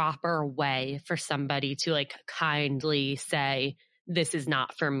proper way for somebody to like kindly say, this is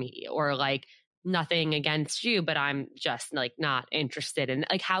not for me, or like nothing against you, but I'm just like not interested in,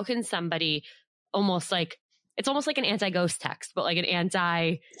 like, how can somebody it's almost like an anti-ghost text, but like an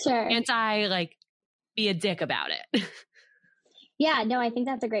anti like be a dick about it. Yeah, no, I think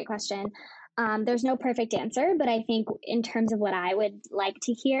that's a great question. There's no perfect answer, but I think in terms of what I would like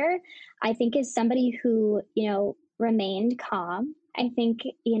to hear, I think is somebody who, remained calm. I think,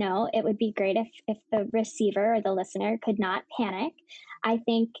 it would be great if the receiver or the listener could not panic. I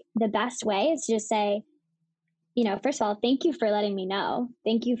think the best way is to just say, first of all, thank you for letting me know.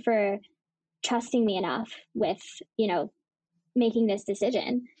 Thank you for trusting me enough with, making this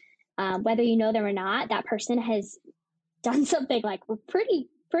decision. Whether you know them or not, that person has done something like pretty,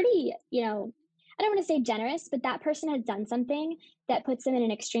 I don't want to say generous, but that person has done something that puts them in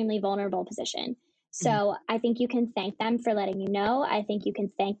an extremely vulnerable position. So I think you can thank them for letting you know. I think you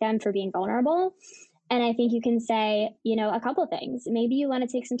can thank them for being vulnerable. And I think you can say, a couple of things. Maybe you want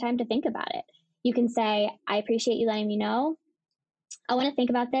to take some time to think about it. You can say, I appreciate you letting me know. I want to think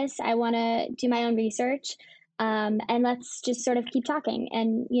about this. I want to do my own research. And let's just sort of keep talking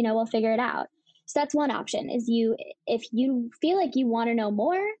and, we'll figure it out. So that's one option is if you feel like you want to know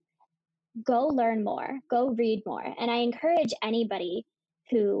more, go learn more, go read more. And I encourage anybody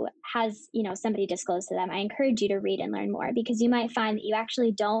who has, somebody disclose to them, I encourage you to read and learn more because you might find that you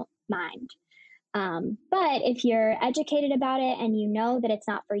actually don't mind. But if you're educated about it and you know that it's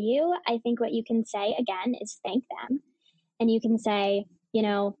not for you, I think what you can say again is thank them. And you can say,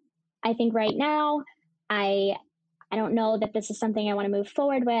 I think right now, I don't know that this is something I want to move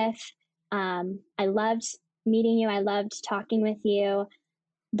forward with. I loved meeting you. I loved talking with you.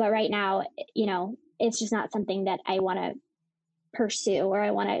 But right now, it's just not something that I want to pursue or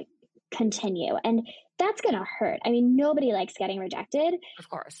I want to continue. And that's going to hurt. I mean, nobody likes getting rejected. Of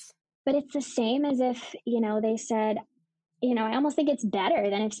course. But it's the same as if, they said, I almost think it's better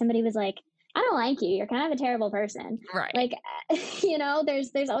than if somebody was like, I don't like you. You're kind of a terrible person. Right. Like,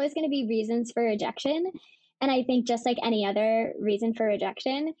 there's always going to be reasons for rejection. And I think just like any other reason for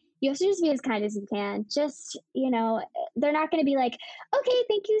rejection, you have to just be as kind as you can. Just, they're not going to be like, okay,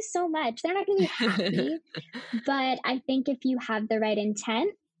 thank you so much. They're not going to be happy. But I think if you have the right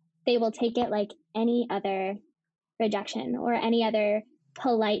intent, they will take it like any other rejection or any other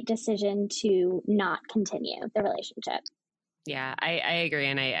polite decision to not continue the relationship. Yeah, I agree.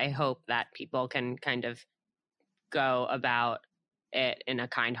 And I hope that people can kind of go about it in a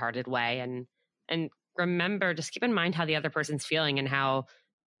kind-hearted way and remember, just keep in mind how the other person's feeling and how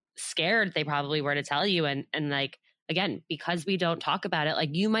scared they probably were to tell you. And like, again, because we don't talk about it, like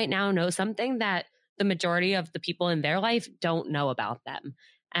you might now know something that the majority of the people in their life don't know about them.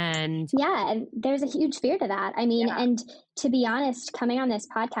 And there's a huge fear to that. I mean, and to be honest, coming on this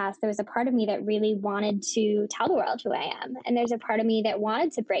podcast, there was a part of me that really wanted to tell the world who I am. And there's a part of me that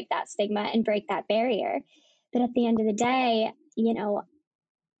wanted to break that stigma and break that barrier. But at the end of the day,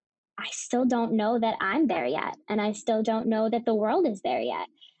 I still don't know that I'm there yet. And I still don't know that the world is there yet.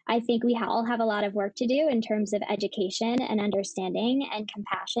 I think we all have a lot of work to do in terms of education and understanding and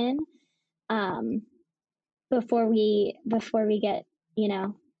compassion before we get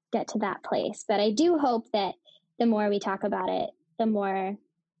to that place. But I do hope that the more we talk about it, the more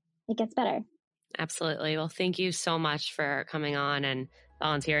it gets better. Absolutely. Well, thank you so much for coming on and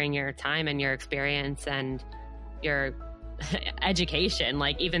volunteering your time and your experience and your education.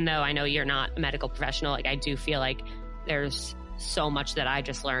 Like, even though I know you're not a medical professional, like I do feel like there's so much that I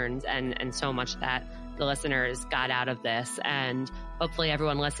just learned and so much that the listeners got out of this. And hopefully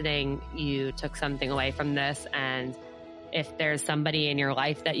everyone listening, you took something away from this. And if there's somebody in your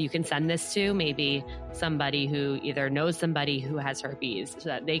life that you can send this to, maybe somebody who either knows somebody who has herpes so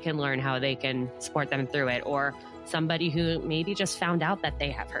that they can learn how they can support them through it, or somebody who maybe just found out that they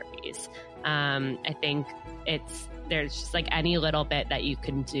have herpes. I think there's just like any little bit that you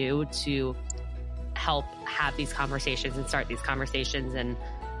can do to help have these conversations and start these conversations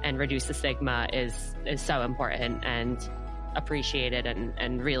and reduce the stigma is so important and appreciated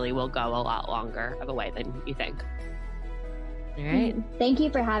and really will go a lot longer of a way than you think. All right. Thank you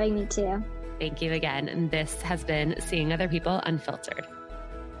for having me too. Thank you again. And this has been Seeing Other People Unfiltered.